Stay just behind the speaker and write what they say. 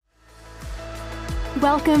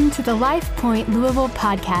Welcome to the Life Point Louisville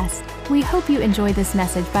podcast. We hope you enjoy this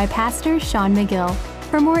message by Pastor Sean McGill.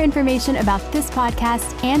 For more information about this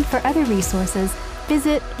podcast and for other resources,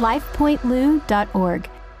 visit lifepointlou.org.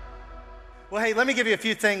 Well, hey, let me give you a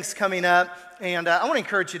few things coming up, and I want to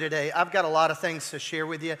encourage you today. I've got a lot of things to share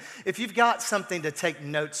with you. If you've got something to take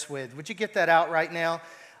notes with, would you get that out right now?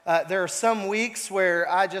 There are some weeks where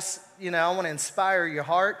I just, I want to inspire your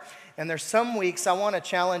heart. And there's some weeks I want to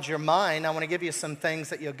challenge your mind. I want to give you some things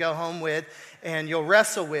that you'll go home with and you'll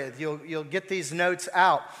wrestle with. You'll get these notes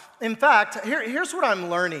out. In fact, here's what I'm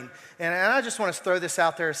learning. And I just want to throw this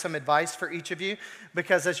out there as some advice for each of you,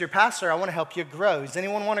 because as your pastor, I want to help you grow. Does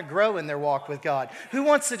anyone want to grow in their walk with God? Who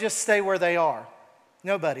wants to just stay where they are?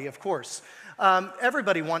 Nobody, of course.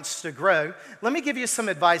 Everybody wants to grow. Let me give you some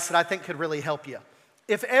advice that I think could really help you.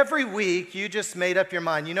 If every week you just made up your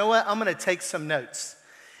mind, you know what, I'm going to take some notes.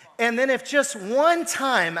 And then if just one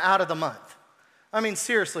time out of the month,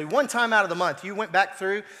 seriously, one time out of the month, you went back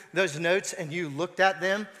through those notes and you looked at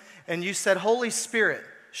them and you said, Holy Spirit,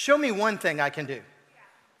 show me one thing I can do.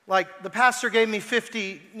 Like the pastor gave me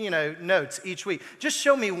 50, notes each week. Just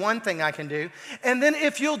show me one thing I can do. And then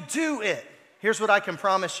if you'll do it, here's what I can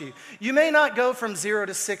promise you. You may not go from 0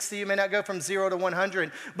 to 60, you may not go from 0 to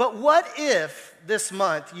 100, but what if this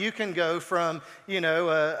month you can go from,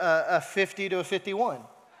 a 50 to a 51?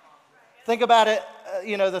 Think about it,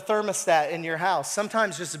 the thermostat in your house.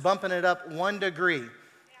 Sometimes just bumping it up 1 degree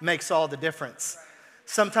makes all the difference.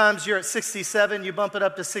 Sometimes you're at 67, you bump it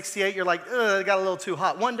up to 68, you're like, it got a little too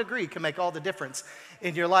hot. 1 degree can make all the difference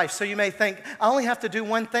in your life. So you may think, I only have to do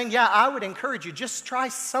one thing. Yeah, I would encourage you, just try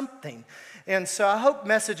something. And so I hope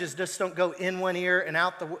messages just don't go in one ear and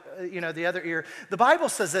out the other ear. The Bible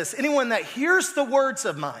says this, anyone that hears the words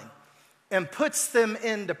of mine and puts them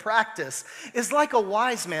into practice is like a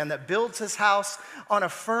wise man that builds his house on a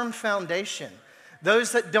firm foundation.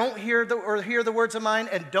 Those that don't hear the words of mine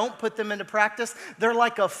and don't put them into practice, they're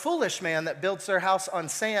like a foolish man that builds their house on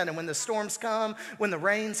sand. And when the storms come, when the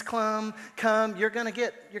rains come, you're gonna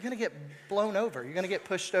get blown over. You're gonna get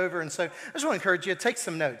pushed over. And so I just want to encourage you to take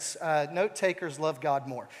some notes. Note takers love God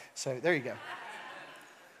more. So there you go.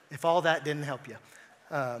 If all that didn't help you.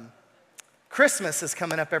 Christmas is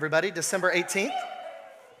coming up, everybody, December 18th,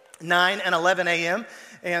 9 and 11 a.m.,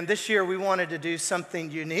 and this year we wanted to do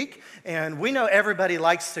something unique, and we know everybody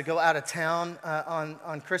likes to go out of town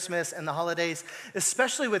on Christmas and the holidays,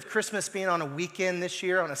 especially with Christmas being on a weekend this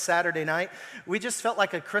year, on a Saturday night. We just felt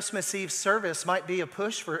like a Christmas Eve service might be a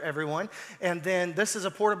push for everyone, and then this is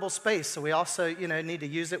a portable space, so we also need to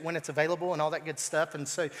use it when it's available and all that good stuff, and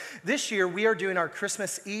so this year we are doing our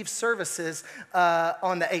Christmas Eve services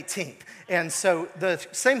on the 18th, and so the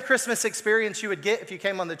same Christmas experience you would get if you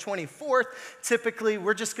came on the 24th, typically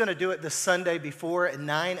we're just going to do it the Sunday before at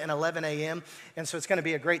 9 and 11 a.m., and so it's going to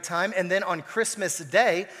be a great time. And then on Christmas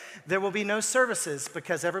Day, there will be no services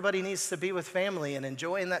because everybody needs to be with family and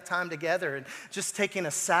enjoying that time together and just taking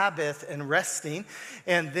a Sabbath and resting.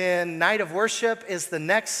 And then night of worship is the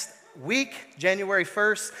next week, January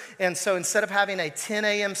 1st, and so instead of having a 10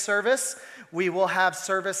 a.m. service, we will have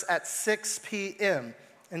service at 6 p.m.,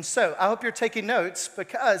 and so I hope you're taking notes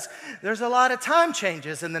because there's a lot of time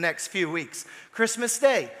changes in the next few weeks. Christmas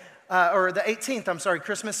Day, or the 18th,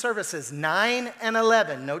 Christmas services, 9 and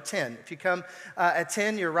 11, no 10. If you come at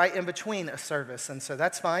 10, you're right in between a service, and so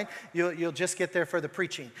that's fine. You'll just get there for the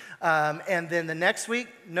preaching. And then the next week,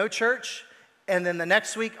 no church. And then the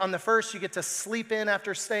next week on the 1st, you get to sleep in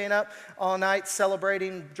after staying up all night,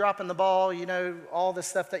 celebrating, dropping the ball, all the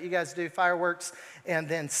stuff that you guys do, fireworks. And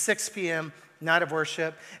then 6 p.m., night of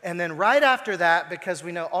worship. And then right after that, because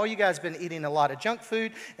we know all you guys have been eating a lot of junk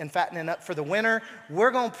food and fattening up for the winter,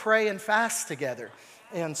 we're going to pray and fast together.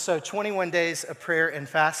 And so 21 days of prayer and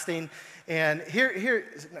fasting. And here,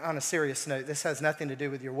 on a serious note, this has nothing to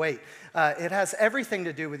do with your weight. It has everything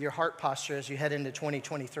to do with your heart posture as you head into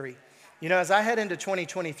 2023. As I head into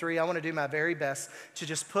 2023, I want to do my very best to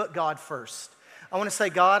just put God first. I want to say,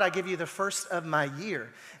 God, I give you the first of my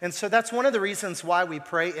year. And so that's one of the reasons why we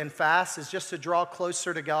pray and fast is just to draw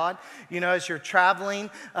closer to God. As you're traveling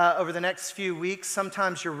over the next few weeks,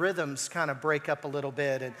 sometimes your rhythms kind of break up a little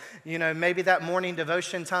bit. And, maybe that morning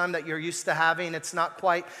devotion time that you're used to having, it's not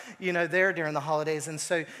quite, there during the holidays. And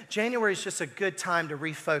so January is just a good time to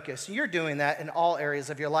refocus. You're doing that in all areas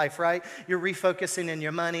of your life, right? You're refocusing in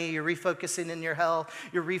your money. You're refocusing in your health.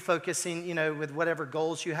 You're refocusing, with whatever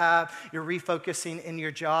goals you have. You're refocusing refocusing in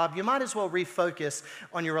your job, you might as well refocus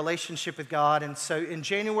on your relationship with God. And so in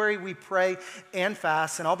January, we pray and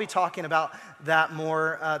fast, and I'll be talking about that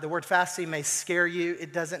more. The word fasting may scare you.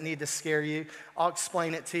 It doesn't need to scare you. I'll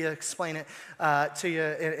explain it to you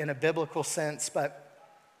in a biblical sense, but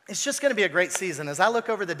it's just going to be a great season. As I look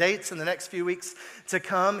over the dates in the next few weeks to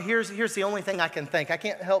come, here's the only thing I can think. I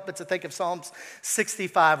can't help but to think of Psalms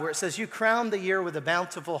 65, where it says, you crown the year with a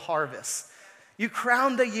bountiful harvest. You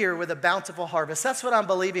crown the year with a bountiful harvest. That's what I'm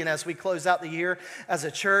believing as we close out the year as a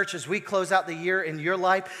church, as we close out the year in your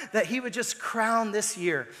life, that he would just crown this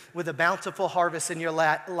year with a bountiful harvest in your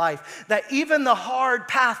life, that even the hard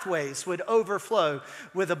pathways would overflow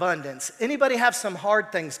with abundance. Anybody have some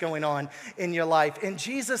hard things going on in your life? In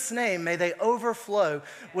Jesus' name, may they overflow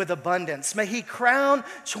with abundance. May he crown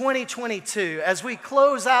 2022 as we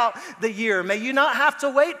close out the year. May you not have to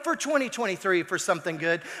wait for 2023 for something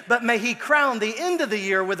good, but may he crown the end of the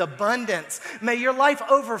year with abundance. May your life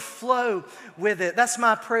overflow with it. That's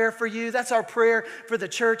my prayer for you. That's our prayer for the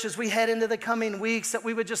church as we head into the coming weeks, that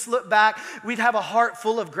we would just look back. We'd have a heart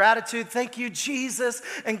full of gratitude. Thank you, Jesus.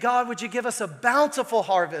 And God, would you give us a bountiful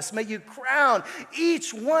harvest? May you crown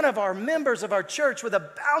each one of our members of our church with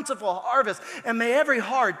a bountiful harvest. And may every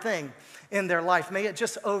hard thing in their life, may it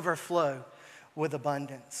just overflow with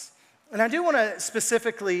abundance. And I do want to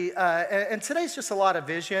specifically, and today's just a lot of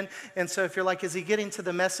vision, and so if you're like, is he getting to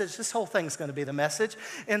the message? This whole thing's going to be the message.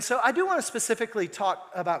 And so I do want to specifically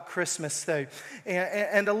talk about Christmas, though,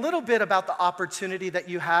 and a little bit about the opportunity that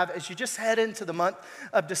you have as you just head into the month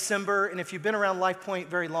of December. And if you've been around Life Point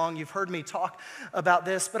very long, you've heard me talk about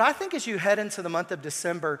this. But I think as you head into the month of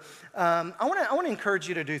December, I want to encourage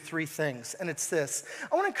you to do three things, and it's this.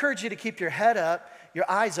 I want to encourage you to keep your head up,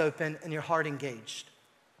 your eyes open, and your heart engaged.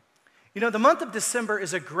 You know, the month of December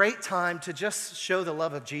is a great time to just show the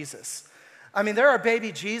love of Jesus. I mean, there are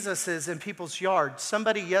baby Jesuses in people's yards.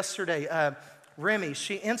 Somebody yesterday, Remy,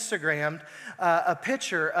 she Instagrammed a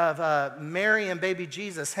picture of Mary and baby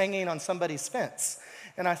Jesus hanging on somebody's fence.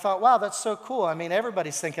 And I thought, wow, that's so cool. I mean,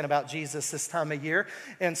 everybody's thinking about Jesus this time of year.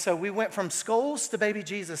 And so we went from skulls to baby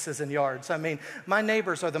Jesuses in yards. I mean, my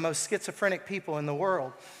neighbors are the most schizophrenic people in the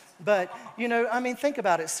world. But, you know, I mean, think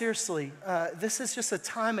about it seriously. This is just a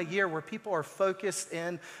time of year where people are focused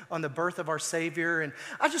in on the birth of our Savior. And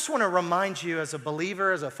I just want to remind you as a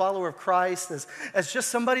believer, as a follower of Christ, as just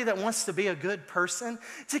somebody that wants to be a good person,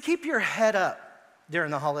 to keep your head up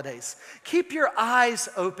during the holidays. Keep your eyes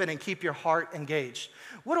open and keep your heart engaged.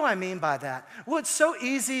 What do I mean by that? Well, it's so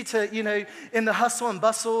easy to, you know, in the hustle and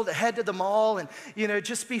bustle, to head to the mall and, you know,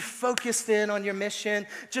 just be focused in on your mission.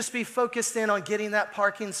 Just be focused in on getting that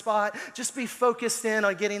parking spot. Just be focused in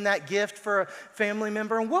on getting that gift for a family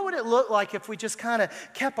member. And what would it look like if we just kind of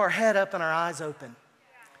kept our head up and our eyes open?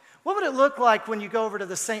 What would it look like when you go over to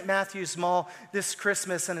the St. Matthew's Mall this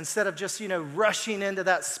Christmas and instead of just, you know, rushing into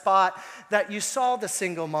that spot, that you saw the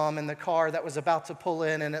single mom in the car that was about to pull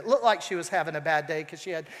in, and it looked like she was having a bad day because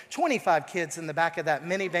she had 25 kids in the back of that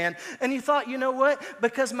minivan, and you thought, you know what?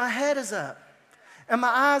 Because my head is up and my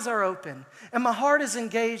eyes are open and my heart is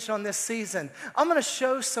engaged on this season, I'm going to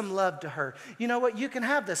show some love to her. You know what? You can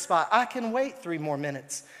have this spot. I can wait 3 more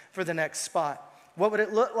minutes for the next spot. What would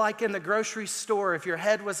it look like in the grocery store if your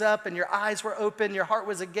head was up and your eyes were open, your heart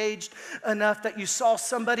was engaged enough that you saw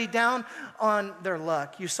somebody down on their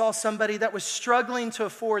luck? You saw somebody that was struggling to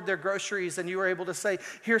afford their groceries and you were able to say,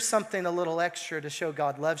 here's something a little extra to show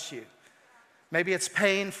God loves you. Maybe it's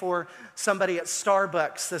paying for somebody at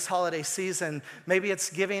Starbucks this holiday season. Maybe it's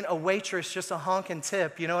giving a waitress just a honking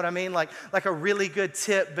tip, you know what I mean? Like a really good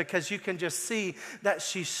tip because you can just see that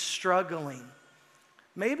she's struggling.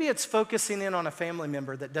 Maybe it's focusing in on a family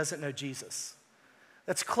member that doesn't know Jesus,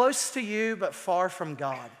 that's close to you but far from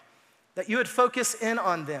God, that you would focus in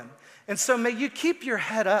on them. And so may you keep your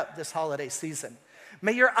head up this holiday season.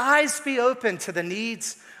 May your eyes be open to the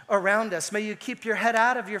needs around us. May you keep your head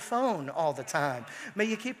out of your phone all the time. May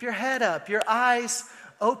you keep your head up, your eyes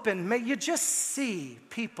open. May you just see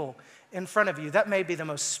people in front of you. That may be the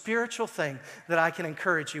most spiritual thing that I can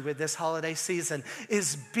encourage you with this holiday season,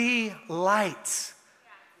 is be light.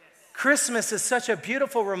 Christmas is such a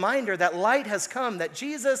beautiful reminder that light has come, that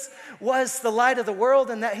Jesus was the light of the world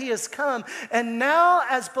and that he has come. And now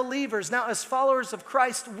as believers, now as followers of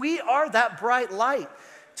Christ, we are that bright light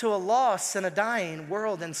to a lost and a dying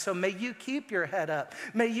world. And so may you keep your head up.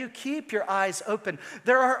 May you keep your eyes open.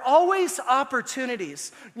 There are always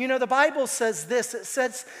opportunities. You know, the Bible says this. It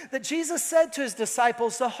says that Jesus said to his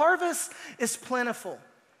disciples, the harvest is plentiful.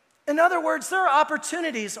 In other words, there are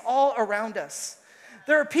opportunities all around us.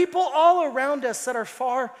 There are people all around us that are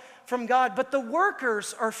far from God, but the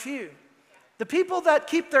workers are few. The people that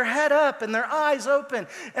keep their head up and their eyes open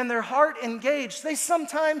and their heart engaged, they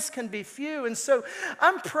sometimes can be few. And so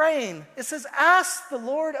I'm praying. It says, ask the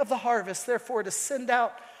Lord of the harvest, therefore, to send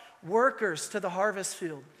out workers to the harvest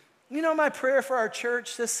field. You know my prayer for our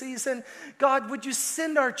church this season? God, would you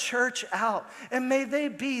send our church out, and may they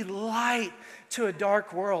be light to a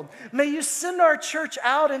dark world. May you send our church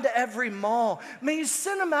out into every mall. May you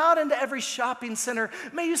send them out into every shopping center.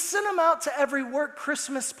 May you send them out to every work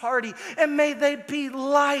Christmas party, and may they be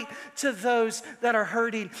light to those that are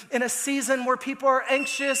hurting. In a season where people are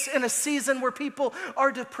anxious, in a season where people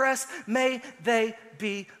are depressed, may they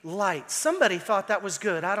be light. Somebody thought that was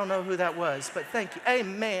good. I don't know who that was, but thank you.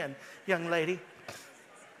 Amen, young lady.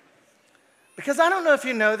 Because I don't know if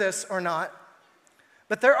you know this or not,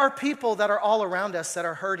 but there are people that are all around us that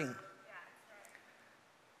are hurting.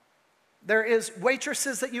 There is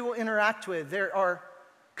waitresses that you will interact with. There are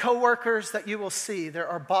coworkers that you will see. There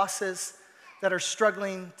are bosses that are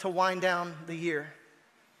struggling to wind down the year.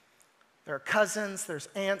 There are cousins, there's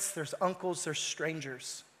aunts, there's uncles, there's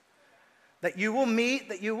strangers that you will meet,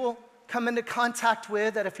 that you will come into contact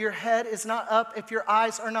with, that if your head is not up, if your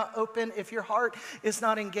eyes are not open, if your heart is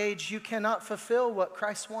not engaged, you cannot fulfill what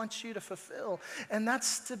Christ wants you to fulfill. And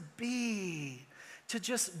that's to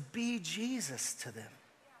just be Jesus to them.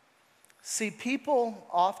 See, people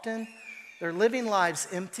often, they're living lives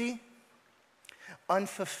empty,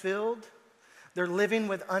 unfulfilled. They're living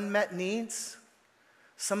with unmet needs.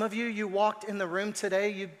 Some of you, you walked in the room today,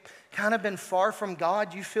 you've kind of been far from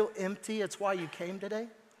God. You feel empty. It's why you came today.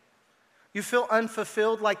 You feel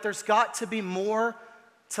unfulfilled, like there's got to be more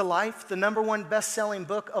to life. The number one best-selling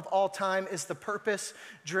book of all time is The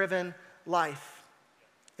Purpose-Driven Life.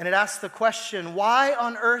 And it asks the question, why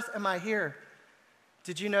on earth am I here?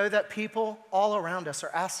 Did you know that people all around us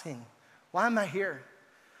are asking, why am I here?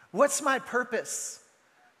 What's my purpose?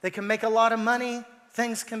 They can make a lot of money,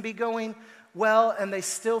 things can be going well, and they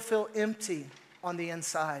still feel empty on the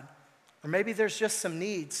inside. Or maybe there's just some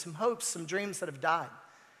needs, some hopes, some dreams that have died.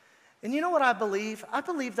 And you know what I believe? I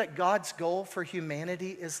believe that God's goal for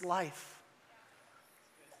humanity is life.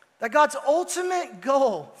 That God's ultimate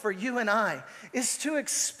goal for you and I is to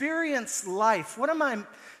experience life. What am I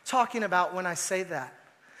talking about when I say that?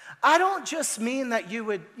 I don't just mean that you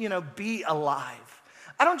would, be alive.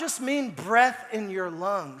 I don't just mean breath in your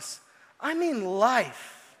lungs. I mean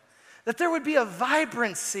life. That there would be a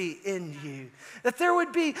vibrancy in you, that there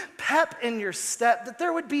would be pep in your step, that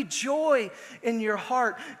there would be joy in your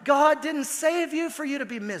heart. God didn't save you for you to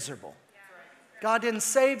be miserable. God didn't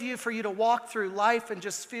save you for you to walk through life and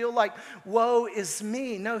just feel like, woe is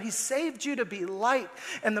me. No, He saved you to be light.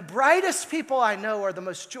 And the brightest people I know are the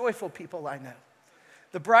most joyful people I know.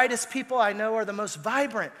 The brightest people I know are the most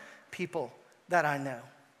vibrant people that I know.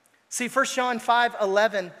 See, 1 John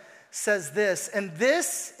 5:11 says this, and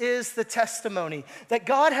this is the testimony that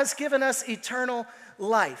God has given us eternal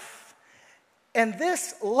life. And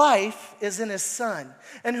this life is in His Son.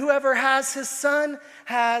 And whoever has His Son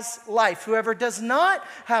has life. Whoever does not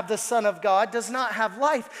have the Son of God does not have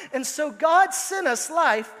life. And so God sent us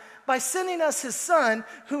life by sending us His Son,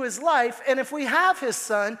 who is life. And if we have His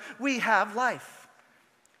Son, we have life.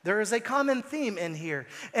 There is a common theme in here,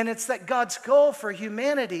 and it's that God's goal for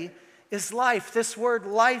humanity is life. This word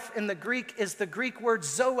life in the Greek is the Greek word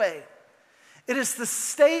zoe. It is the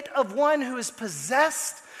state of one who is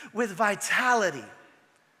possessed with vitality.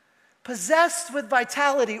 Possessed with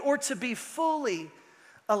vitality, or to be fully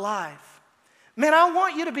alive. Man, I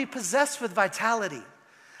want you to be possessed with vitality.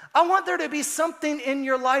 I want there to be something in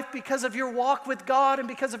your life because of your walk with God and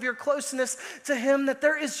because of your closeness to Him, that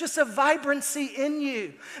there is just a vibrancy in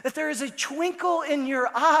you, that there is a twinkle in your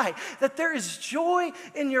eye, that there is joy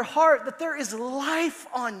in your heart, that there is life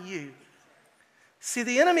on you. See,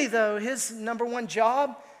 the enemy, though, his number one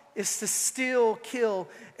job is to steal, kill,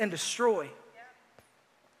 and destroy.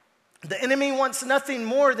 The enemy wants nothing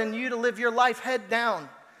more than you to live your life head down,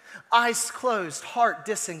 eyes closed, heart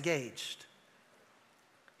disengaged.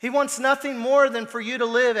 He wants nothing more than for you to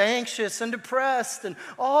live anxious and depressed and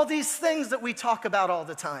all these things that we talk about all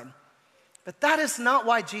the time. But that is not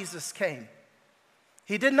why Jesus came.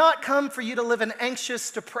 He did not come for you to live an anxious,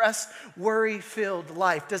 depressed, worry-filled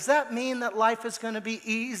life. Does that mean that life is going to be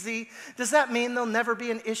easy? Does that mean there'll never be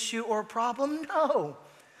an issue or a problem? No.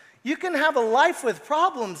 You can have a life with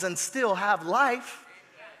problems and still have life.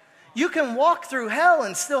 You can walk through hell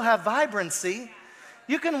and still have vibrancy.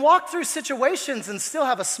 You can walk through situations and still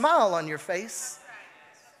have a smile on your face.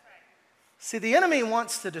 See, the enemy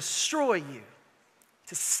wants to destroy you,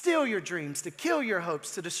 to steal your dreams, to kill your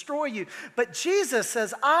hopes, to destroy you. But Jesus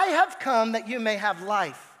says, I have come that you may have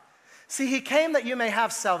life. See, He came that you may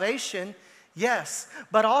have salvation. Yes,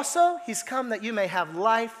 but also he's come that you may have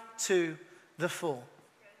life to the full.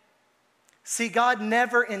 See, God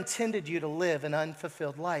never intended you to live an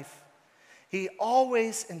unfulfilled life. He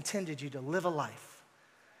always intended you to live a life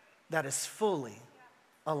that is fully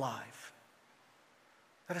alive.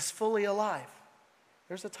 That is fully alive.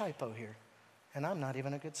 There's a typo here, and I'm not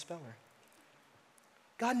even a good speller.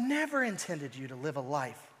 God never intended you to live a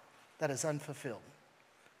life that is unfulfilled,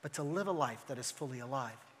 but to live a life that is fully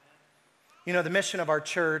alive. You know, the mission of our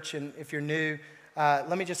church, and if you're new,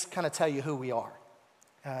 let me just kind of tell you who we are.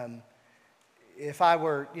 If I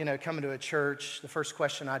were, coming to a church, the first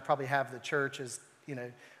question I'd probably have the church is,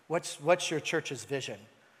 what's your church's vision?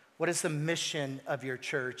 What is the mission of your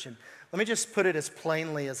church? And let me just put it as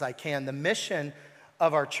plainly as I can. The mission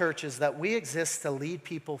of our church is that we exist to lead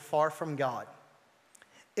people far from God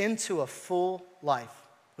into a full life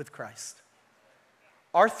with Christ.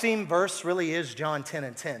 Our theme verse really is John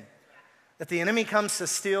 10:10. That the enemy comes to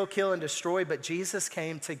steal, kill, and destroy, but Jesus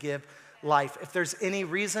came to give life. If there's any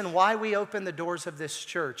reason why we open the doors of this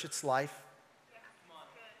church, it's life.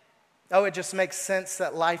 Oh, it just makes sense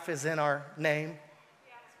that life is in our name.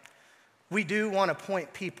 We do want to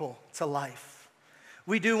point people to life.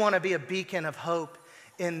 We do want to be a beacon of hope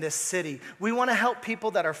in this city. We want to help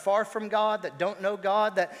people that are far from God, that don't know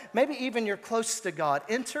God, that maybe even you're close to God,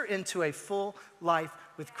 enter into a full life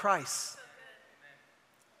with Christ.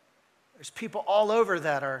 There's people all over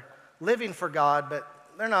that are living for God, but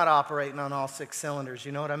they're not operating on all 6 cylinders,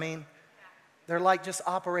 you know what I mean? They're like just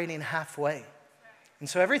operating halfway. And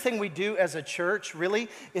so everything we do as a church really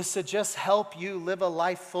is to just help you live a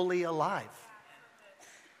life fully alive.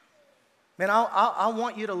 Man, I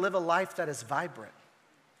want you to live a life that is vibrant.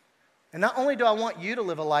 And not only do I want you to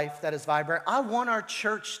live a life that is vibrant, I want our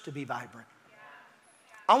church to be vibrant.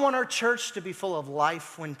 I want our church to be full of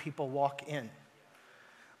life when people walk in.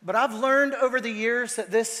 But I've learned over the years that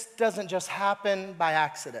this doesn't just happen by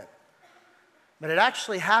accident. But it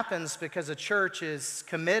actually happens because a church is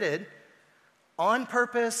committed on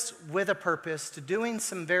purpose, with a purpose, to doing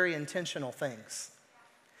some very intentional things.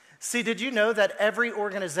 See, did you know that every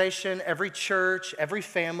organization, every church, every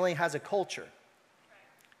family has a culture?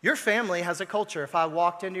 Your family has a culture. If I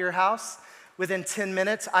walked into your house, within 10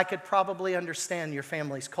 minutes, I could probably understand your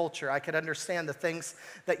family's culture. I could understand the things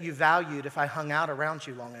that you valued if I hung out around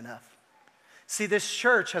you long enough. See, this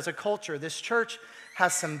church has a culture. This church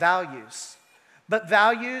has some values. But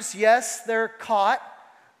values, yes, they're caught,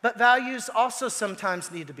 but values also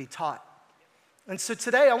sometimes need to be taught. And so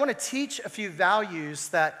today I want to teach a few values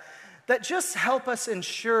that just help us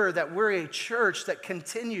ensure that we're a church that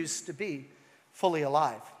continues to be fully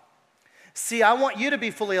alive. See, I want you to be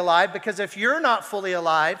fully alive because if you're not fully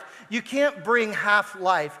alive, you can't bring half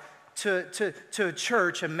life to a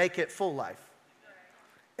church and make it full life.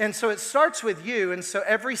 And so it starts with you, and so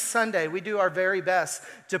every Sunday we do our very best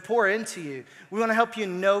to pour into you. We want to help you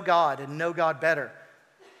know God and know God better.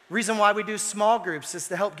 Reason why we do small groups is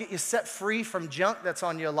to help get you set free from junk that's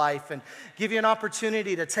on your life and give you an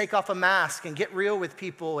opportunity to take off a mask and get real with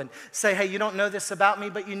people and say, hey, you don't know this about me,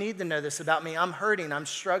 but you need to know this about me. I'm hurting, I'm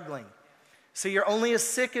struggling. So you're only as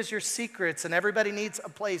sick as your secrets, and everybody needs a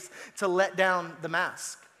place to let down the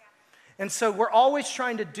mask. And so we're always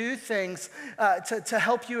trying to do things to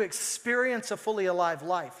help you experience a fully alive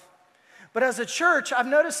life. But as a church, I've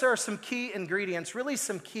noticed there are some key ingredients, really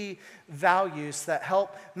some key values that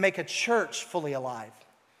help make a church fully alive.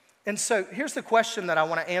 And so here's the question that I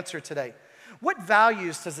want to answer today. What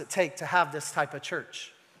values does it take to have this type of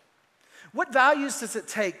church? What values does it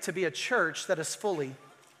take to be a church that is fully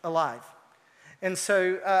alive? And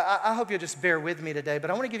so I hope you'll just bear with me today, but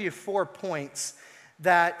I want to give you 4 points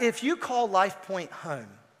that if you call Life Point home,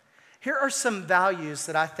 here are some values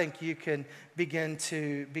that I think you can begin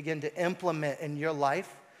to implement in your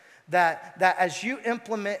life, that as you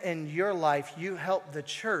implement in your life, you help the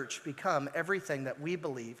church become everything that we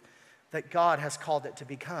believe that God has called it to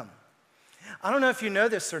become. I don't know if you know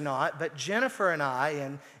this or not, but Jennifer and I,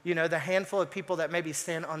 and the handful of people that maybe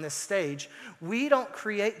stand on this stage, we don't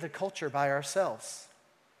create the culture by ourselves.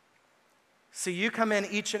 So you come in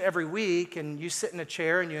each and every week and you sit in a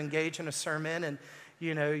chair and you engage in a sermon and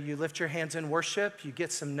you lift your hands in worship, you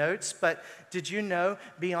get some notes, but did you know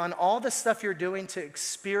beyond all the stuff you're doing to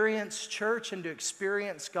experience church and to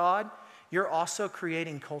experience God, you're also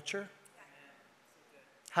creating culture?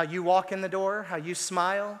 How you walk in the door, how you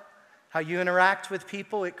smile, how you interact with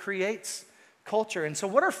people, it creates culture. And so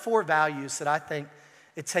what are 4 values that I think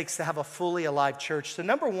it takes to have a fully alive church? So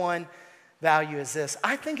number 1 value is this.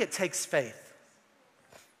 I think it takes faith.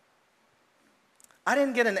 I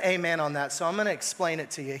didn't get an amen on that, so I'm going to explain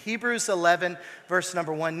it to you. Hebrews 11, verse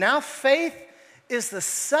number 1. Now faith is the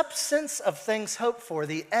substance of things hoped for,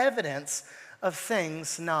 the evidence of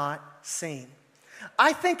things not seen.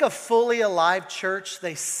 I think a fully alive church,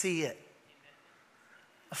 they see it.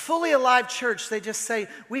 A fully alive church, they just say,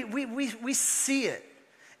 we see it.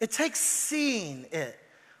 It takes seeing it.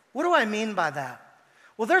 What do I mean by that?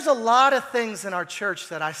 Well, there's a lot of things in our church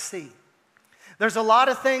that I see. There's a lot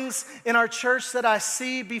of things in our church that I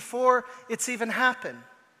see before it's even happened.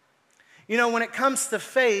 You know, when it comes to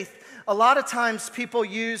faith, a lot of times people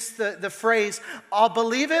use the phrase, I'll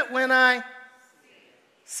believe it when I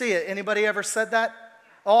see it. Anybody ever said that?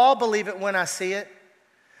 Oh, I'll believe it when I see it.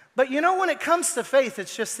 But you know, when it comes to faith,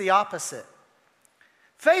 it's just the opposite.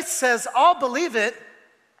 Faith says, I'll believe it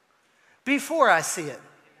before I see it.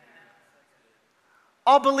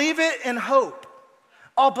 I'll believe it in hope.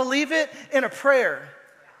 I'll believe it in a prayer.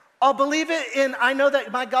 I'll believe it in, I know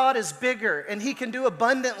that my God is bigger and He can do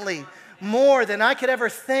abundantly more than I could ever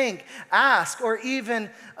think, ask, or even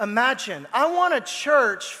imagine. I want a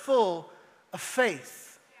church full of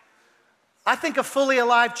faith. I think a fully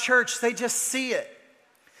alive church, they just see it.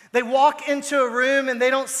 They walk into a room and they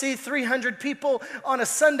don't see 300 people on a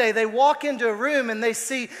Sunday. They walk into a room and they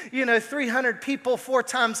see, 300 people 4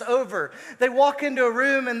 times over. They walk into a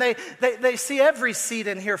room and they see every seat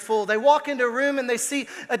in here full. They walk into a room and they see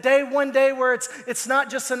one day where it's not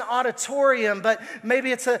just an auditorium, but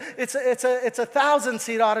maybe it's a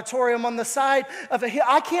 1,000-seat auditorium on the side of a hill.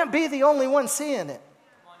 I can't be the only one seeing it.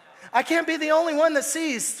 I can't be the only one that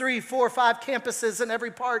sees 3, 4, 5 campuses in every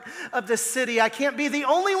part of this city. I can't be the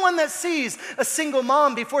only one that sees a single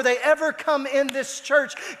mom before they ever come in this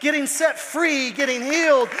church getting set free, getting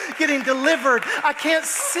healed, getting delivered. I can't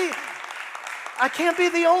be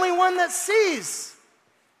the only one that sees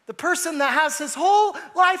the person that has his whole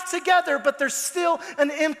life together, but there's still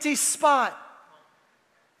an empty spot.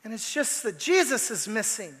 And it's just that Jesus is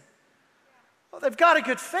missing. Well, they've got a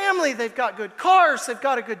good family, they've got good cars, they've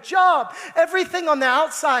got a good job. Everything on the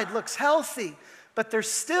outside looks healthy, but there's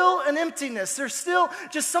still an emptiness. There's still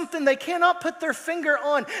just something they cannot put their finger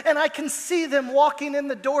on. And I can see them walking in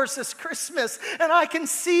the doors this Christmas, and I can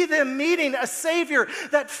see them meeting a Savior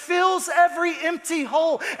that fills every empty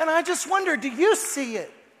hole. And I just wonder, do you see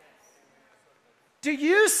it? Do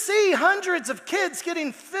you see hundreds of kids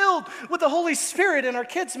getting filled with the Holy Spirit in our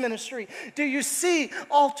kids' ministry? Do you see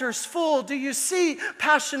altars full? Do you see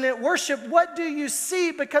passionate worship? What do you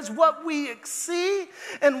see? Because what we see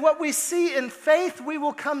and what we see in faith, we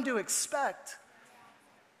will come to expect.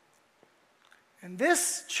 And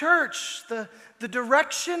this church, the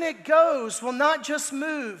direction it goes will not just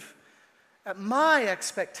move at my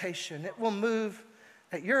expectation. It will move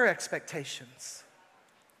at your expectations.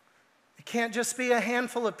 It can't just be a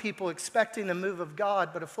handful of people expecting a move of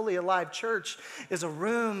God, but a fully alive church is a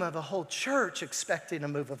room of a whole church expecting a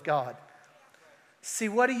move of God. See,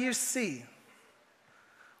 what do you see?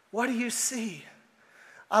 What do you see?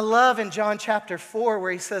 I love in John chapter 4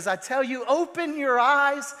 where he says, I tell you, open your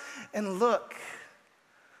eyes and look.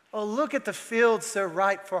 Oh, look at the fields, they're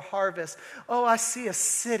ripe for harvest. Oh, I see a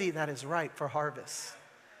city that is ripe for harvest.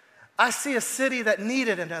 I see a city that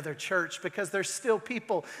needed another church because there's still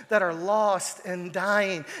people that are lost and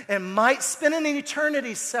dying and might spend an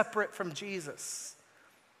eternity separate from Jesus.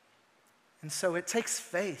 And so it takes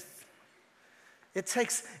faith. It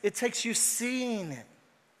takes you seeing it.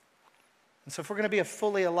 And so if we're going to be a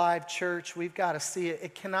fully alive church, we've got to see it.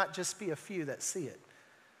 It cannot just be a few that see it,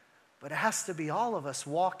 but it has to be all of us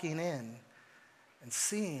walking in and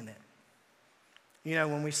seeing it. You know,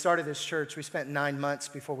 when we started this church, we spent 9 months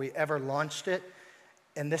before we ever launched it,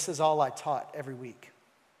 and this is all I taught every week.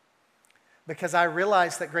 Because I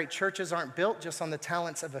realized that great churches aren't built just on the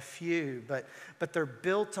talents of a few, but they're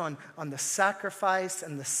built on the sacrifice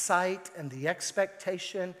and the sight and the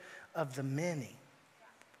expectation of the many.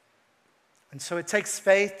 And so it takes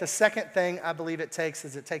faith. The second thing I believe it takes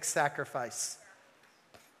sacrifice.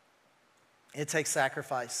 It takes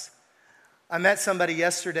sacrifice. I met somebody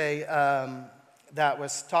yesterday that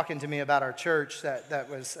was talking to me about our church. It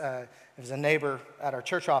was a neighbor at our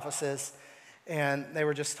church offices, and they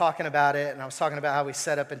were just talking about it. And I was talking about how we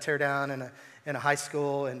set up and tear down in a high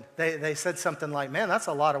school, and they said something like, "Man, that's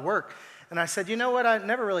a lot of work." And I said, "You know what? I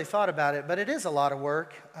never really thought about it, but it is a lot of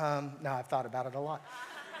work." No, I've thought about it a lot.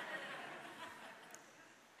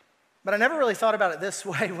 But I never really thought about it this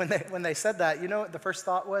way when they said that. You know what the first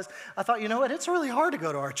thought was? I thought, you know what? It's really hard to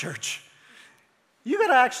go to our church. You got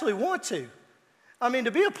to actually want to. I mean,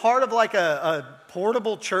 to be a part of like a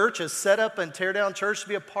portable church, a set up and tear down church, to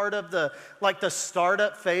be a part of the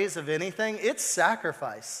startup phase of anything, it's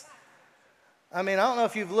sacrifice. I mean, I don't know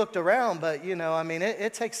if you've looked around, but,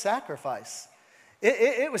 it takes sacrifice.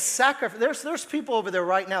 It was sacrifice. There's people over there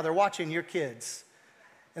right now, they're watching your kids.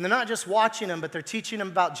 And they're not just watching them, but they're teaching them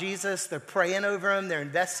about Jesus. They're praying over them. They're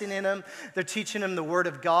investing in them. They're teaching them the Word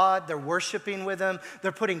of God. They're worshiping with them.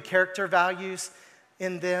 They're putting character values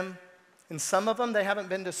in them. And some of them, they haven't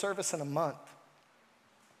been to service in a month.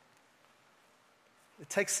 It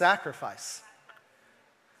takes sacrifice.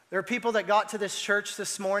 There are people that got to this church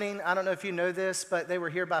this morning. I don't know if you know this, but they were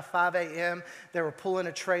here by 5 a.m. They were pulling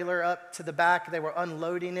a trailer up to the back. They were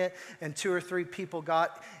unloading it, and 2 or 3 people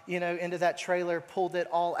got, into that trailer, pulled it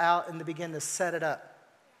all out, and they began to set it up.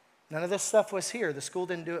 None of this stuff was here. The school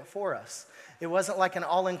didn't do it for us. It wasn't like an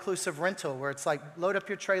all-inclusive rental where it's like, load up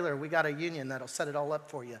your trailer. We got a union that'll set it all up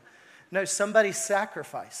for you. No, somebody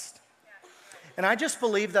sacrificed. And I just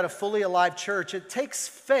believe that a fully alive church, it takes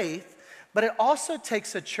faith, but it also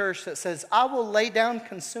takes a church that says, I will lay down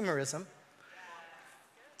consumerism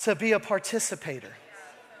to be a participator.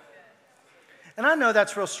 And I know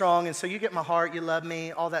that's real strong, and so you get my heart, you love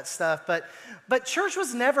me, all that stuff, but church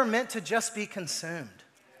was never meant to just be consumed.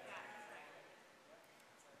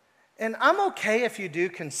 And I'm okay if you do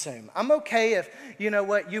consume. I'm okay if,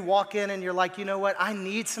 you walk in and you're like, I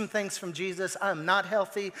need some things from Jesus. I am not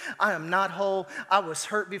healthy. I am not whole. I was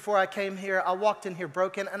hurt before I came here. I walked in here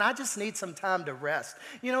broken, and I just need some time to rest.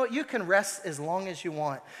 You know what? You can rest as long as you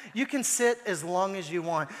want. You can sit as long as you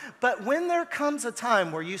want. But when there comes a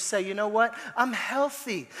time where you say, you know what? I'm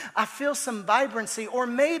healthy. I feel some vibrancy, or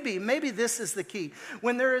maybe this is the key.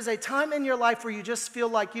 When there is a time in your life where you just feel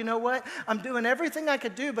like, you know what? I'm doing everything I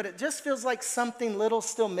could do, but it just feels like something little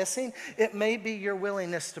still missing. It may be your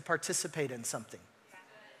willingness to participate in something.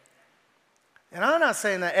 And I'm not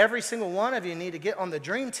saying that every single one of you need to get on the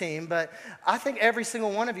dream team, but I think every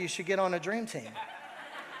single one of you should get on a dream team.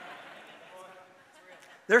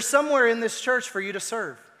 There's somewhere in this church for you to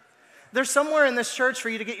serve. There's somewhere in this church for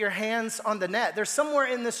you to get your hands on the net. There's somewhere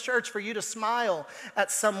in this church for you to smile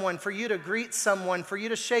at someone, for you to greet someone, for you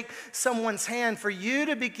to shake someone's hand, for you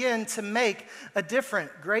to begin to make a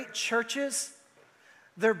difference. Great churches,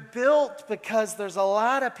 they're built because there's a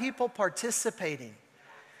lot of people participating.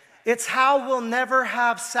 It's how we'll never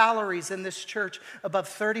have salaries in this church above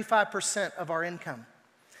 35% of our income.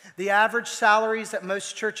 The average salaries at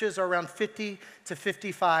most churches are around 50 to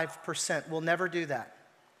 55%. We'll never do that.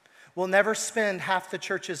 We'll never spend half the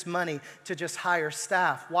church's money to just hire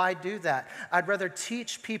staff. Why do that? I'd rather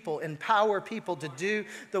teach people, empower people to do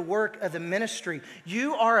the work of the ministry.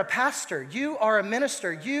 You are a pastor. You are a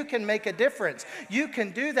minister. You can make a difference. You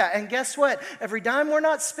can do that. And guess what? Every dime we're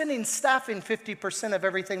not spending staffing 50% of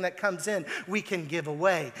everything that comes in, we can give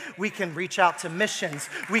away. We can reach out to missions.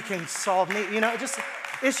 We can solve needs.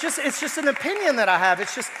 It's just an opinion that I have.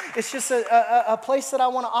 It's just a place that I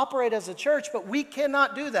want to operate as a church, but we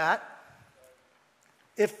cannot do that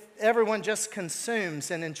if everyone just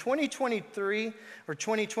consumes. And in 2023 or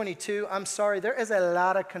 2022, I'm sorry, there is a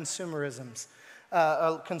lot of consumerism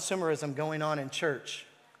going on in church.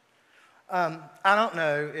 I don't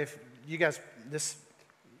know if you guys,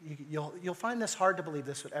 you'll find this hard to believe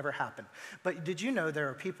this would ever happen. But did you know there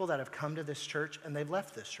are people that have come to this church and they've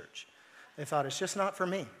left this church? They thought, it's just not for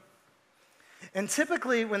me. And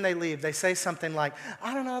typically when they leave, they say something like,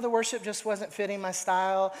 I don't know, the worship just wasn't fitting my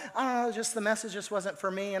style. I don't know, just the message just wasn't for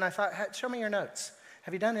me. And I thought, hey, show me your notes.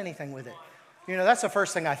 Have you done anything with it? That's the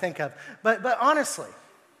first thing I think of. But honestly,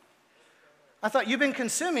 I thought, you've been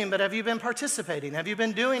consuming, but have you been participating? Have you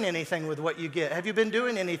been doing anything with what you get? Have you been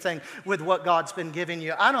doing anything with what God's been giving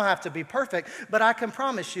you? I don't have to be perfect, but I can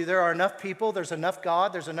promise you there are enough people, there's enough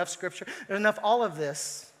God, there's enough scripture, there's enough all of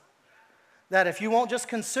this, that if you won't just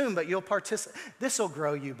consume, but you'll participate. This will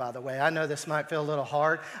grow you, by the way. I know this might feel a little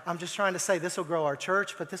hard. I'm just trying to say this will grow our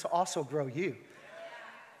church, but this will also grow you.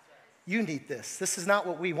 You need this. This is not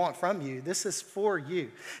what we want from you. This is for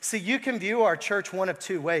you. See, you can view our church one of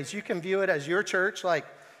two ways. You can view it as your church, or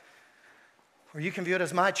you can view it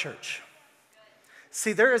as my church.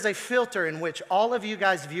 See, there is a filter in which all of you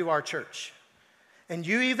guys view our church. And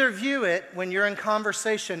you either view it when you're in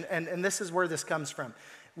conversation, and this is where this comes from.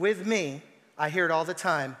 With me, I hear it all the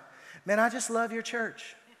time. Man, I just love your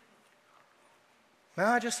church. Man,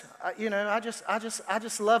 I just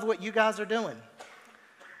love what you guys are doing.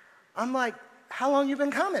 I'm like, how long you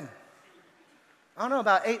been coming? I don't know,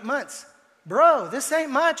 about 8 months. Bro, this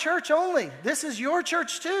ain't my church only. This is your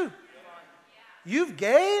church too. You've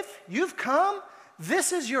gave, you've come.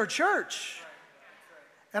 This is your church.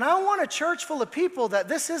 And I want a church full of people that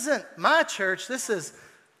this isn't my church. This is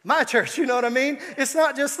My church, you know what I mean? It's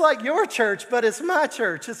not just like your church, but it's my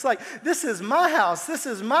church. It's like, this is my house. This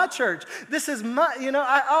is my church. This is my,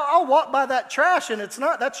 I'll walk by that trash and it's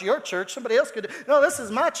not, that's your church. Somebody else could do. No, this is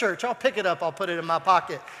my church. I'll pick it up. I'll put it in my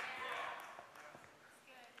pocket.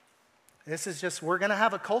 This is just, we're going to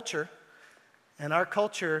have a culture. And our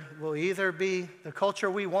culture will either be the culture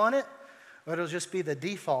we want it, or it'll just be the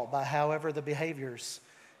default by however the behaviors,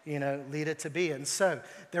 lead it to be. And so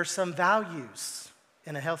there's some values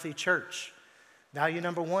in a healthy church. Value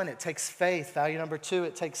number 1, it takes faith. Value number 2,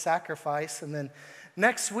 it takes sacrifice. And then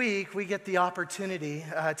next week, we get the opportunity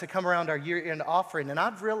to come around our year-end offering. And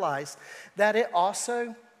I've realized that it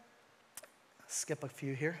also, skip a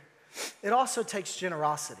few here, it also takes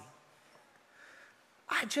generosity.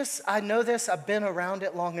 I know this, I've been around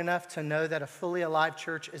it long enough to know that a fully alive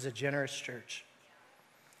church is a generous church.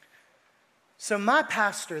 So my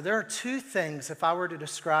pastor, there are 2 things, if I were to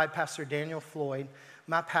describe Pastor Daniel Floyd,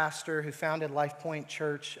 my pastor who founded Life Point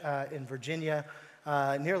Church in Virginia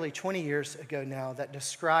nearly 20 years ago now, that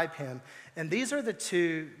describe him. And these are the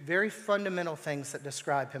 2 very fundamental things that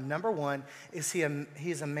describe him. Number 1 is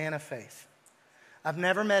he's a man of faith. I've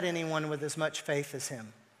never met anyone with as much faith as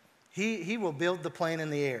him. He will build the plane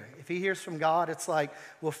in the air. If he hears from God, it's like,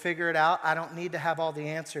 we'll figure it out. I don't need to have all the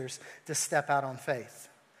answers to step out on faith.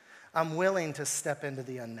 I'm willing to step into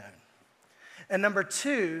the unknown. And number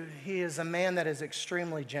 2, he is a man that is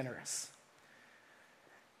extremely generous.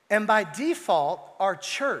 And by default, our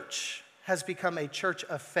church has become a church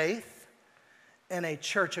of faith and a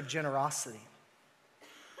church of generosity.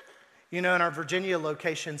 In our Virginia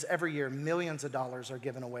locations, every year, millions of dollars are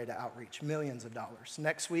given away to outreach, millions of dollars.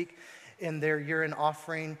 Next week, in their year-end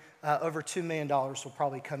offering, over $2 million will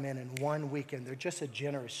probably come in one weekend. They're just a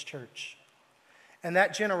generous church. And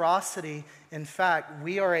that generosity, in fact,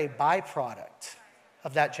 we are a byproduct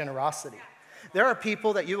of that generosity. There are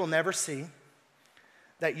people that you will never see,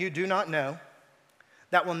 that you do not know,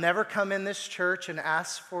 that will never come in this church and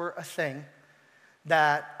ask for a thing,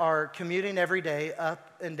 that are commuting every day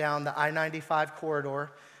up and down the I-95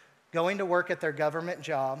 corridor, going to work at their government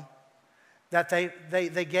job, that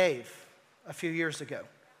they gave a few years ago.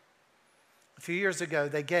 A few years ago,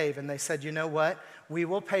 they gave and they said, you know what? We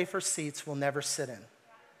will pay for seats we'll never sit in.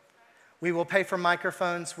 We will pay for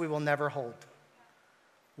microphones we will never hold.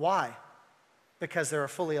 Why? Because they're a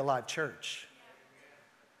fully alive church.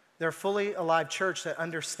 They're a fully alive church that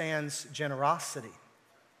understands generosity.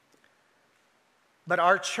 But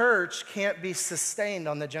our church can't be sustained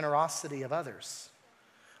on the generosity of others.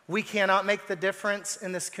 We cannot make the difference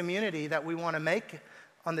in this community that we want to make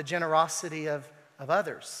on the generosity of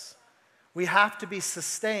others. We have to be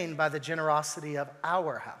sustained by the generosity of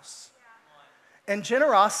our house. And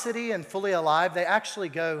generosity and fully alive, they actually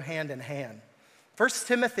go hand in hand. 1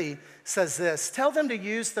 Timothy says this, tell them to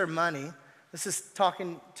use their money, this is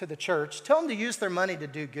talking to the church, tell them to use their money to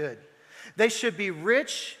do good. They should be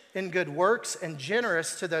rich in good works and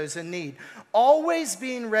generous to those in need, always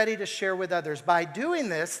being ready to share with others. By doing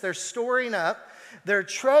this, they're storing up their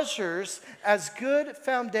treasures as good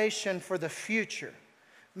foundation for the future.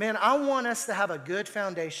 Man, I want us to have a good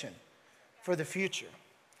foundation for the future.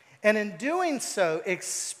 And in doing so,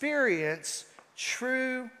 experience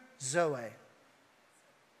true Zoe.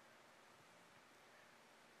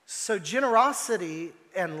 So generosity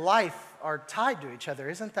and life are tied to each other.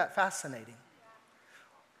 Isn't that fascinating?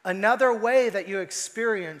 Another way that you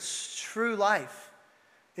experience true life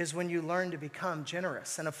is when you learn to become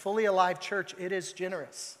generous. In a fully alive church, it is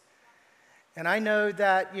generous. And I know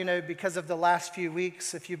that, because of the last few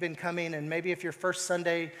weeks, if you've been coming, and maybe if your first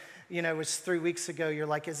Sunday, was 3 weeks ago, you're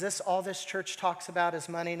like, is this all this church talks about is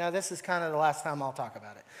money? No, this is kind of the last time I'll talk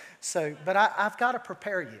about it. So, but I've got to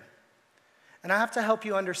prepare you. And I have to help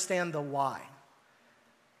you understand the why.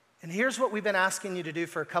 And here's what we've been asking you to do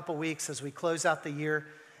for a couple weeks as we close out the year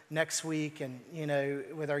next week, and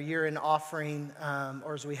with our year-end offering,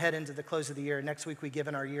 or as we head into the close of the year, next week we give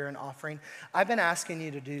in our year-end offering. I've been asking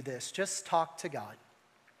you to do this. Just talk to God.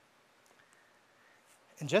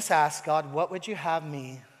 And just ask God, what would you have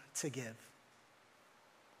me to give?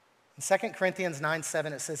 In 2 Corinthians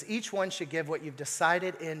 9:7, it says, each one should give what you've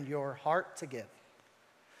decided in your heart to give.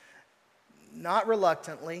 Not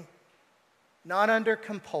reluctantly, not under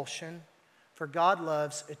compulsion, for God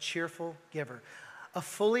loves a cheerful giver. A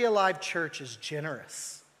fully alive church is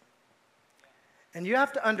generous. And you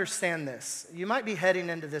have to understand this. You might be heading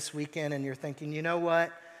into this weekend and you're thinking, you know what?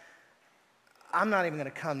 I'm not even going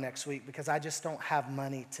to come next week because I just don't have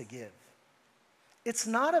money to give. It's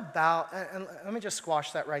not about, and let me just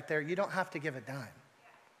squash that right there. You don't have to give a dime.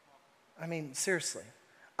 I mean, seriously.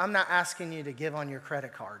 I'm not asking you to give on your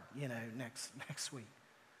credit card, next week.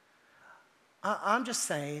 I'm just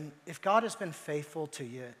saying, if God has been faithful to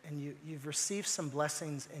you and you've received some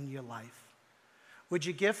blessings in your life, would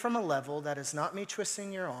you give from a level that is not me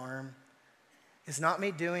twisting your arm, is not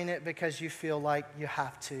me doing it because you feel like you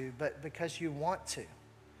have to, but because you want to?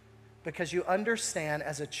 Because you understand,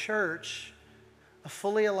 as a church, a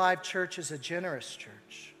fully alive church is a generous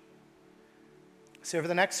church. So over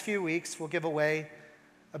the next few weeks, we'll give away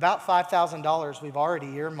about $5,000 we've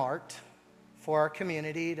already earmarked for our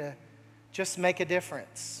community to just make a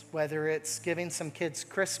difference, whether it's giving some kids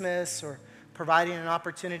Christmas or providing an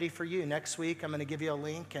opportunity for you. Next week, I'm going to give you a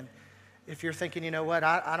link, and if you're thinking, you know what,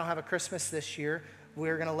 I don't have a Christmas this year,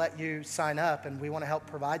 we're going to let you sign up, and we want to help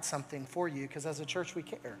provide something for you, because as a church, we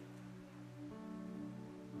care.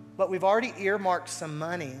 But we've already earmarked some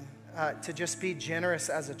money to just be generous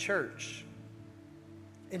as a church.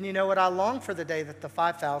 And you know what? I long for the day that the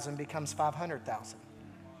 5,000 becomes 500,000,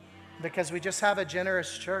 because we just have a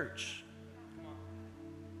generous church.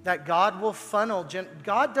 That God will funnel,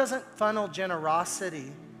 God doesn't funnel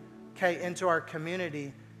generosity, into our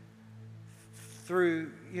community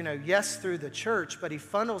through, yes, through the church, but he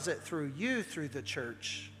funnels it through you, through the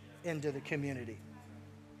church, into the community.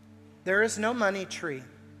 There is no money tree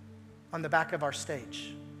on the back of our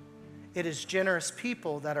stage. It is generous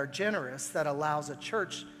people that are generous that allows a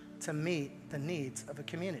church to meet the needs of a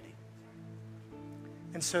community.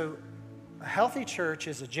 And so a healthy church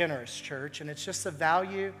is a generous church, and it's just a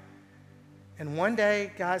value. And one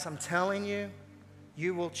day, guys, I'm telling you,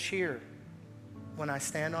 you will cheer when I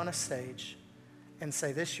stand on a stage and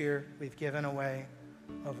say, this year we've given away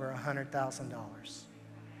over $100,000.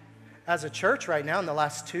 As a church right now, in the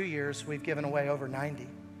last 2 years, we've given away over 90.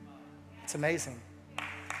 It's amazing.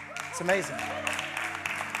 It's amazing.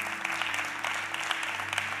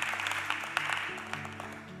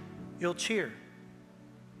 You'll cheer.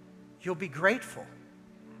 You'll be grateful.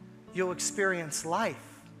 You'll experience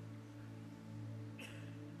life.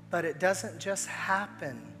 But it doesn't just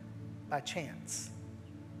happen by chance.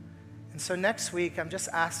 And so next week, I'm just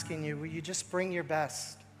asking you, will you just bring your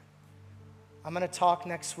best? I'm going to talk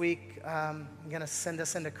next week. I'm going to send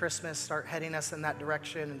us into Christmas, start heading us in that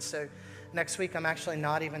direction. And so next week, I'm actually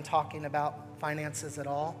not even talking about finances at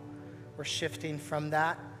all. We're shifting from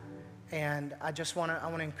that. And I want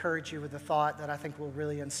to encourage you with a thought that I think will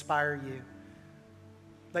really inspire you.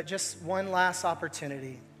 But just one last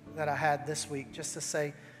opportunity that I had this week, just to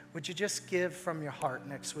say, would you just give from your heart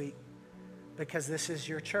next week? Because this is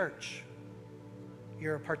your church.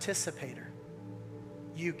 You're a participator.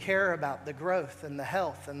 You care about the growth and the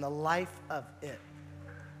health and the life of it.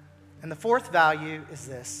 And the fourth value is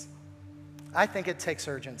this. I think it takes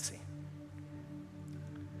urgency.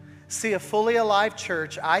 See, a fully alive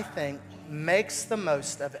church, I think, makes the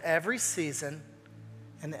most of every season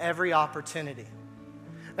and every opportunity.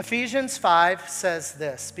 Ephesians 5 says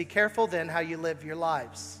this, be careful then how you live your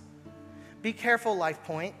lives. Be careful, Life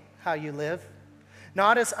Point, how you live.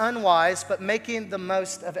 Not as unwise, but making the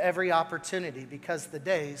most of every opportunity, because the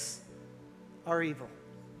days are evil.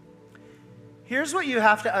 Here's what you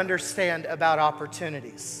have to understand about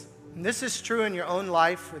opportunities. And this is true in your own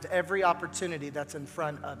life with every opportunity that's in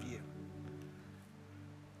front of you.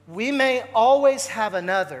 We may always have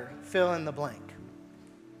another fill in the blank.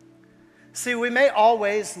 See, we may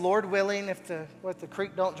always, Lord willing, if the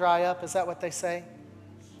creek don't dry up, is that what they say?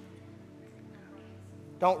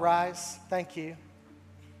 Don't rise. Thank you.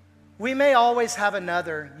 We may always have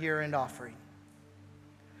another year-end offering.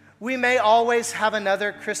 We may always have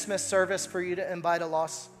another Christmas service for you to invite a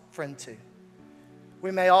lost friend to. We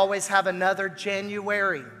may always have another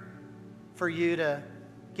January for you to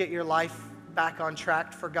get your life back on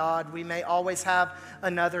track for God. We may always have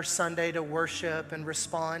another Sunday to worship and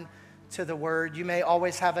respond to the Word. You may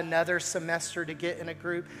always have another semester to get in a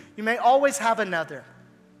group. You may always have another,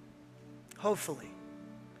 hopefully.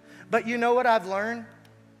 But you know what I've learned?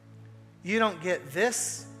 You don't get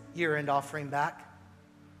this year-end offering back.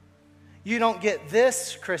 You don't get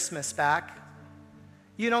this Christmas back.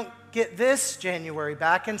 You don't get this January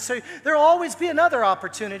back. And so there'll always be another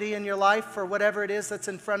opportunity in your life for whatever it is that's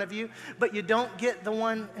in front of you, but you don't get the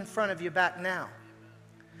one in front of you back now.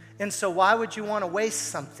 And so why would you want to waste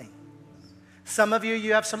something? Some of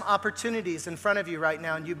you have some opportunities in front of you right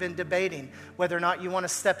now, and you've been debating whether or not you want to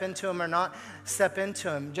step into them or not step into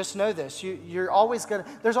them. Just know this,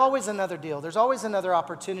 there's always another deal. There's always another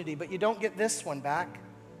opportunity, but you don't get this one back.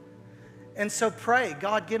 And so pray,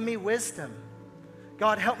 God, give me wisdom.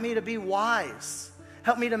 God, help me to be wise.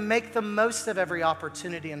 Help me to make the most of every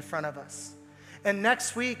opportunity in front of us. And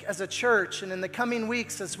next week as a church and in the coming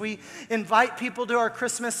weeks as we invite people to our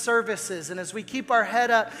Christmas services and as we keep our head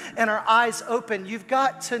up and our eyes open, you've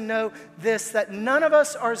got to know this, that none of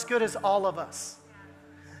us are as good as all of us.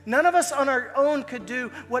 None of us on our own could do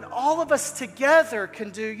what all of us together can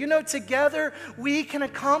do. You know, together we can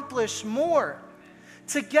accomplish more.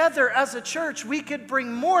 Together as a church, we could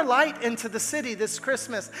bring more light into the city this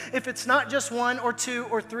Christmas. If it's not just 1 or 2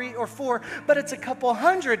 or 3 or 4, but it's a couple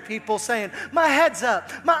hundred people saying, my head's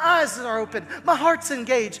up, my eyes are open, my heart's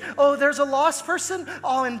engaged. Oh, there's a lost person,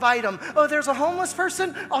 I'll invite them. Oh, there's a homeless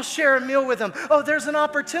person, I'll share a meal with them. Oh, there's an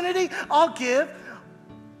opportunity, I'll give,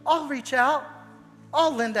 I'll reach out,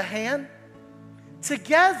 I'll lend a hand.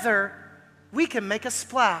 Together, we can make a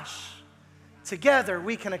splash. Together,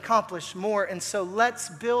 we can accomplish more. And so let's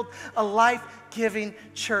build a life-giving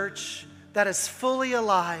church that is fully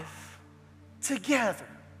alive together.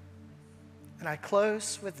 And I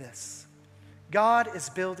close with this. God is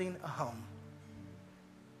building a home.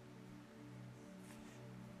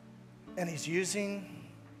 And He's using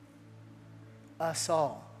us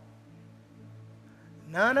all.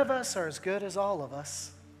 None of us are as good as all of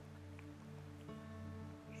us.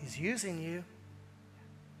 He's using you.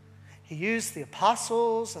 He used the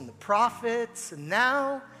apostles and the prophets, and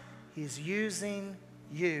now He's using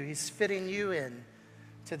you. He's fitting you in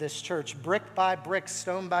to this church, brick by brick,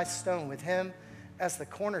 stone by stone, with Him as the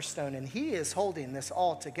cornerstone. And He is holding this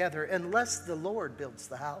all together. Unless the Lord builds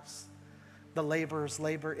the house, the laborers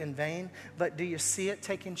labor in vain. But do you see it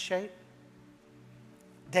taking shape?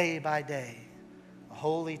 Day by day, a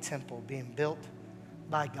holy temple being built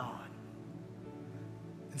by God.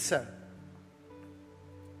 And so,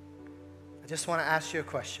 I just want to ask you a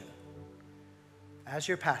question. As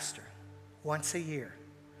your pastor, once a year,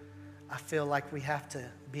 I feel like we have to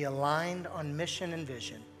be aligned on mission and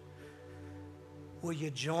vision. Will you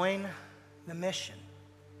join the mission?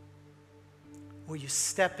 Will you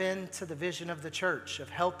step into the vision of the church of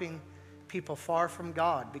helping people far from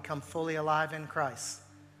God become fully alive in Christ?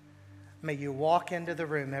 May you walk into the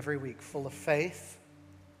room every week full of faith.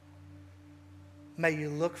 May you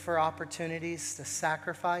look for opportunities to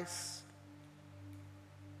sacrifice.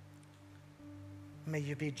 May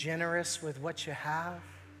you be generous with what you have.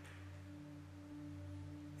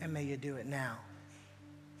 And may you do it now,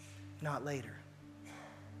 not later.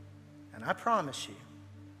 And I promise you,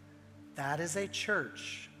 that is a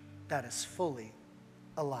church that is fully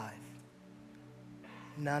alive.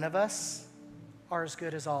 None of us are as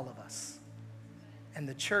good as all of us. And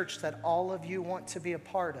the church that all of you want to be a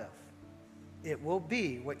part of, it will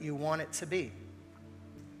be what you want it to be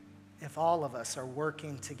if all of us are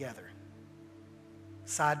working together,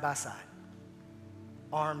 side by side,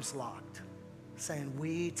 arms locked, saying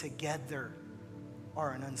we together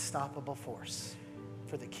are an unstoppable force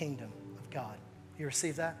for the kingdom of God. You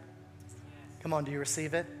receive that? Come on, do you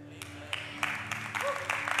receive it?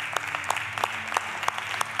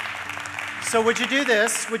 So would you do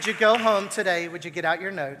this? Would you go home today? Would you get out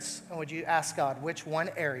your notes? And would you ask God, which one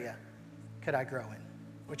area could I grow in?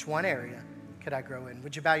 Which one area could I grow in?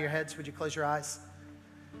 Would you bow your heads? Would you close your eyes?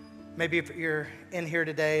 Maybe if you're in here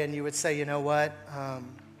today and you would say, you know what?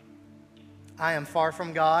 I am far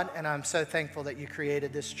from God, and I'm so thankful that you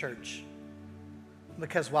created this church.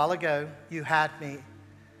 Because a while ago, you had me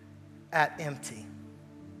at empty.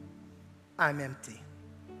 I'm empty.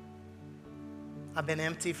 I've been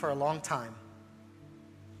empty for a long time.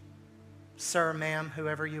 Sir, ma'am,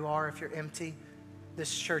 whoever you are, if you're empty,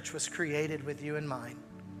 this church was created with you in mind.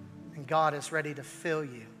 And God is ready to fill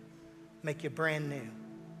you, make you brand new,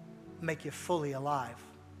 make you fully alive.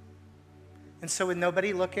 And so with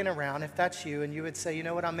nobody looking around, if that's you and you would say, you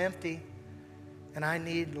know what, I'm empty and I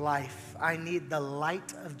need life. I need the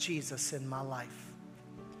light of Jesus in my life.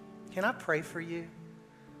 Can I pray for you?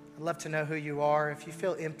 I'd love to know who you are. If you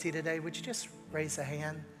feel empty today, would you just raise a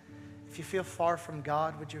hand? If you feel far from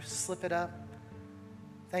God, would you slip it up?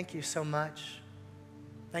 Thank you so much.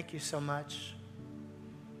 Thank you so much.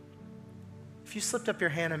 If you slipped up your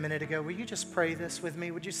hand a minute ago, will you just pray this with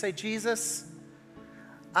me? Would you say, Jesus,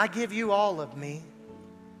 I give you all of me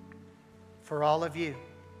for all of you.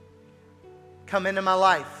 Come into my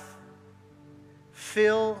life.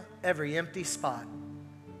 Fill every empty spot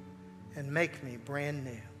and make me brand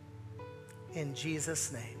new. In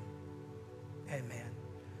Jesus' name, amen.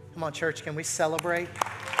 Come on, church, can we celebrate?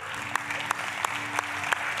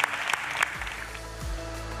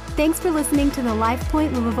 Thanks for listening to the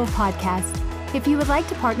LifePoint Louisville podcast. If you would like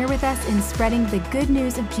to partner with us in spreading the good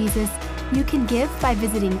news of Jesus, you can give by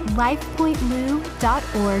visiting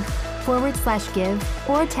lifepointlou.org/give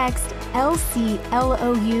or text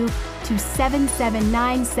LCLOU to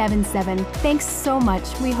 77977. Thanks so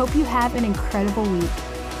much. We hope you have an incredible week.